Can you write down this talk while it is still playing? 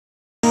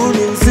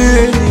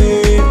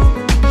نسيني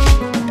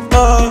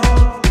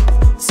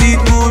نسيت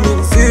مو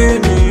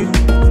نسيني.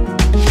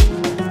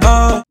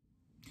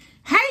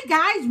 Hey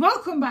guys,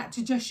 welcome back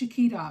to Just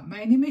Shakira.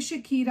 My name is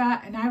Shakira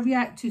and I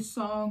react to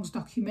songs,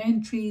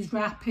 documentaries,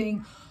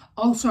 rapping,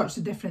 all sorts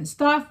of different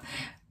stuff.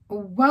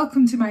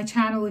 Welcome to my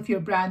channel if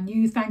you're brand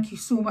new. Thank you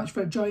so much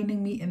for joining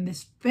me in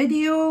this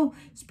video.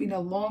 It's been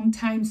a long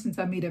time since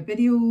I made a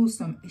video,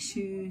 some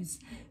issues,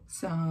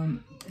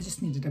 I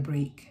just needed a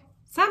break.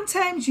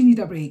 Sometimes you need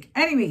a break.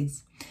 Anyways,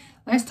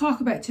 let's talk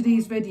about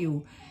today's video.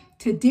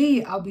 Today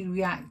I'll be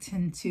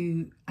reacting to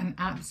an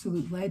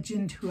absolute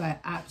legend who I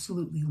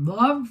absolutely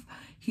love.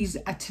 He's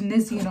a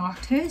Tunisian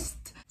artist.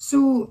 So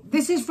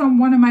this is from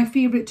one of my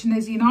favorite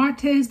Tunisian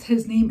artists.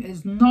 His name is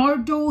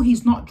Nordo.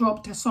 He's not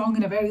dropped a song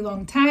in a very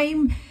long time.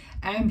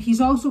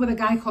 He's also with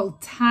a guy called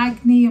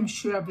Tagne. I'm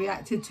sure I've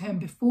reacted to him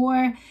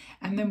before.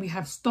 And then we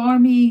have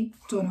Stormy.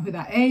 Don't know who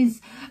that is.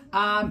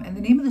 And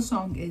the name of the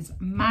song is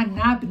Ma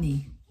Nabni.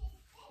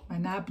 Ma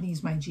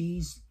Nabni's my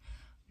G's.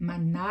 Ma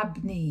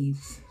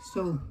Nabni's.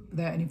 So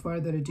without any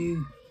further ado,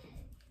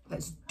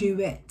 let's do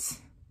it.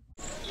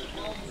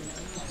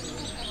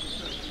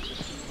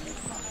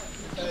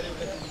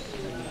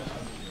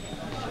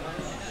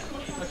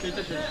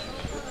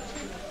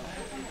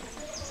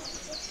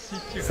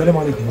 السلام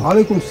عليكم.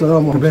 وعليكم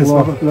السلام ورحمة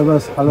الله.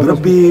 لاباس حالك؟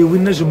 ربي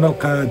وين نجم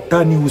نلقى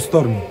تاني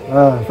وستورمي؟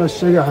 فاش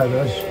الشارع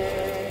هذا؟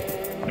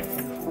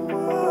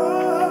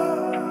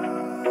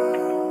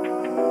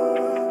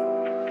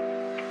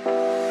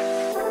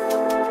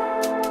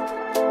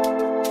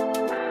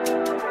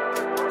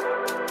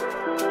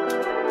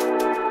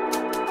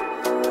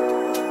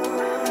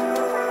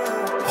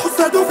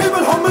 حسادوا في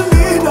بالهم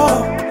اللينا،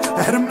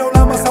 هرمنا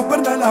ولا ما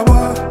صبرنا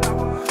الهوا،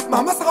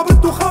 مهما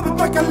صغبت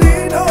وخابت ما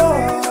كلينا،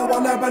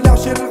 ولا بالي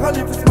عشير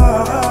الغالي في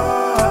سماها،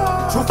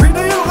 شوف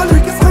فينا يا الغالي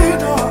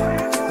كصحينا،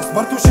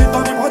 صبرت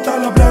وشيطاني معدى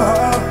على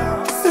بلاها،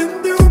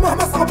 سندي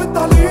ومهما صغبت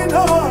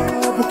علينا،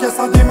 بوك يا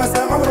صادي ما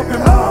سامع وربي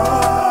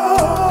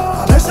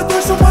معاه، علاش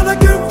تعيشوا معنا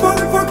كيف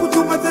فوق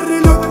وانتوما ذري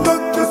لك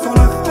كسوا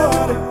على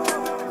اختاري،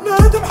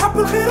 نادم حب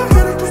الخير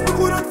غيرك مش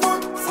بكون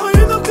فوق،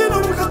 صحينا لقينا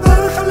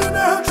والغدار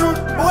خليناها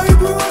تشوف.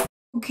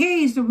 Okay,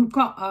 so we've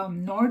got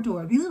Nordo.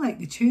 I really like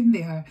the tune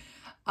there.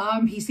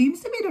 He seems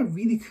to be in a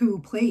really cool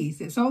place.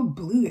 It's all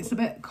blue. It's a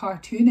bit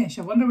cartoonish.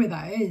 I wonder where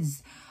that is.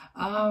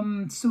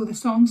 So the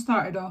song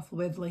started off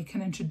with like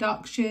an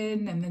introduction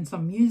and then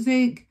some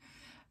music.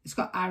 It's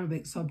got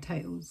Arabic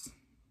subtitles.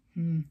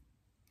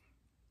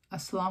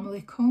 Assalamu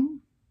alaikum.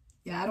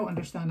 Yeah, I don't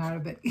understand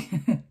Arabic.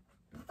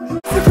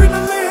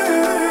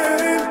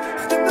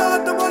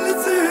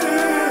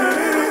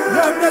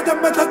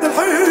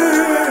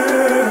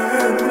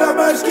 لا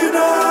ما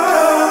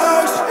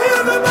شكيناش يا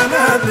ما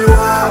نبني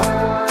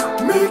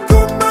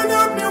منكم ما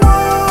نبني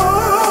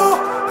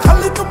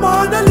خليكم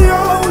معنا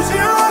اليوم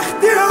يا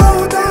اختي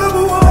عود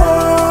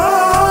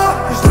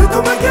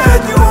جريتوا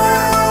مكاني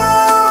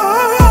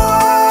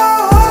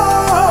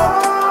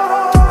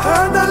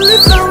هذا اللي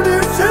ساوني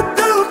بشد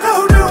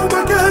القوني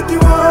ومكاني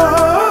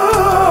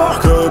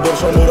حكاية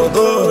برشا مورا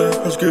داري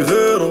اشكي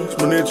غيرو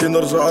تمنيتي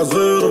نرجع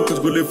زيرو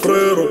كتقول لي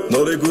فريرو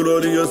نهار يقولوا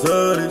لي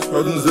ساري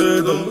عاد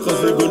نزيدهم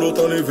خاص يقولوا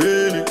طاني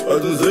فيني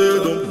عاد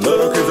نزيدهم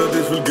نهار كي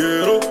زاديت في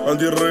الكيرو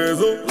عندي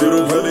الريزو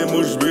ديرو بحالي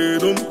مش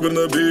بيدهم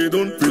كبرنا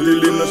بيدون في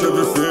ليلنا شاد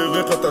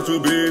السيفي قطعتو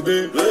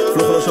بيدي في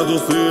الاخرى شادو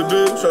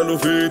صيبي شعلو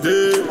في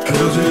يدي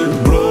حياتي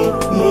برو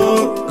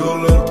نار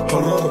قال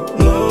حرام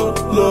لا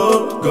لا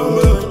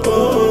قامت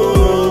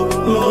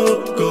لا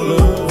قال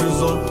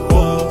فيزا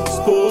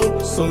باسبور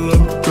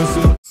سلم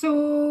كسر. So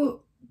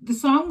the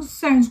song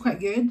sounds quite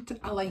good.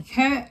 I like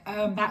it.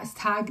 That's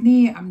Tagne.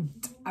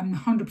 I'm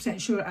 100%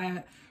 sure I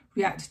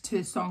reacted to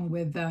a song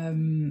with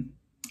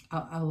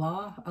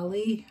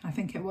Ali. I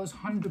think it was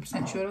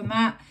 100% sure on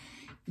that.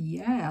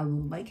 Yeah, I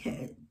like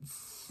it.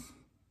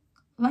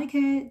 Like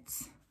it.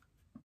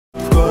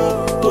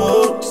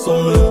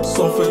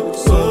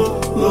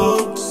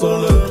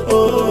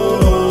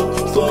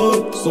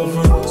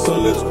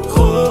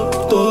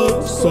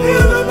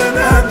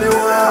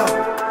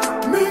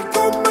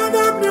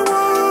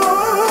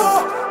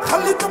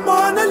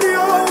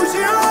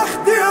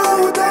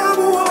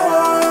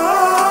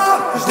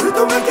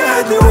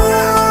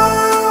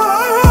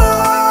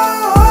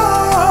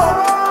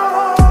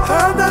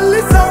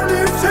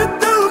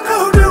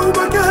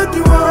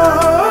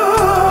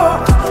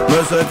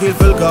 مساكين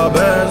في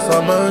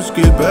الكابيسة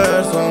مشكي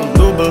بيرسون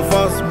دوب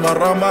الفاس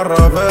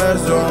مرة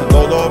فيرسيون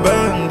ضوضو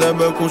بين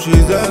دابا كلشي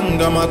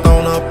زين قام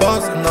عطاونا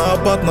باس حنا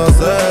هبطنا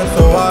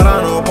سيرسو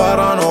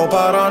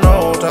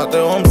بارانو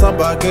تعطيهم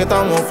صبا كي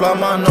طعمو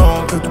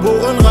فلامانو كتبو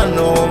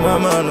غنغنو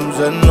ما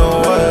نمجنو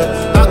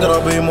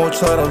عقرب يموت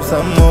شرب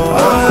سمو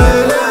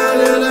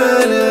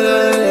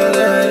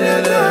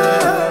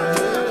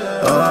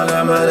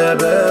انا ما على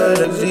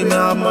بالك جيمي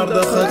عمر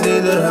دخلت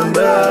لي درهم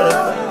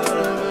بارك.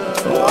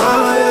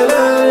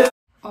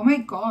 Oh my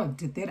god,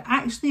 they're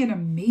actually an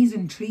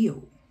amazing trio.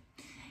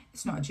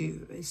 It's not a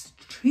duo, it's a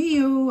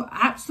trio.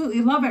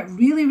 Absolutely love it.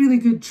 Really, really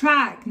good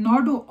track.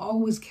 Nordo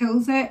always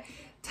kills it.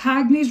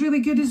 Tagne's really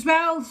good as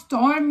well.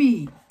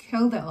 Stormy,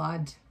 killed it,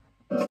 lad.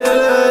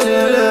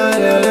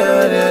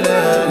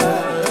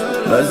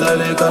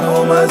 مازال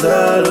كانوا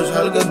مازالوا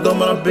شحال قدو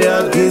مربي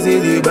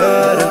عالكيزيد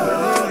يبارك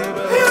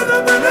انا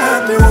ما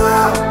نبني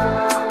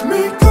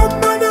منكم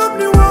ما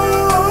نبني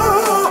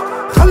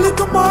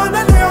خليكم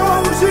معنا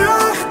اليوم يا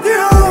اختي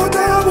عود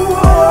يا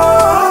ابوها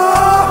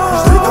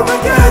شريتوا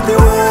مكاتي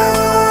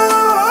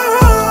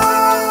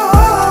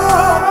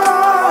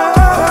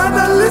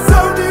انا اللي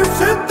ساوني في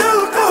شد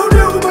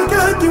القولي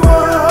ومكاتي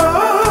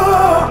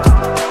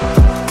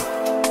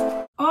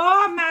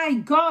Oh my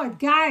god,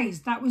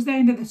 guys, that was the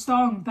end of the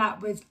song.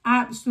 That was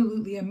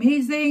absolutely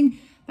amazing.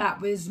 That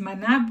was Ma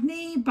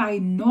Nabni by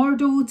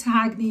Nordo,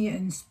 Tagne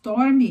and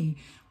Stormy.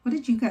 What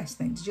did you guys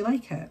think? Did you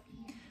like it?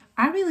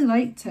 I really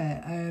liked it.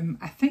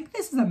 I think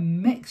this is a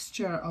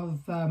mixture of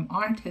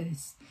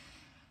artists.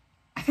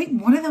 I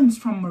think one of them's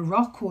from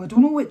Morocco. I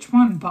don't know which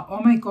one, but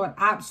oh my god,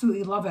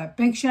 absolutely love it.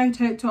 Big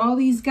shout out to all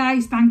these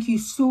guys. Thank you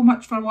so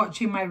much for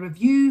watching my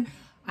review.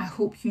 I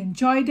hope you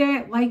enjoyed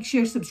it. Like,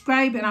 share,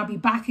 subscribe, and I'll be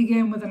back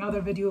again with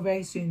another video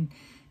very soon.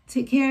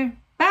 Take care.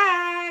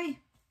 Bye.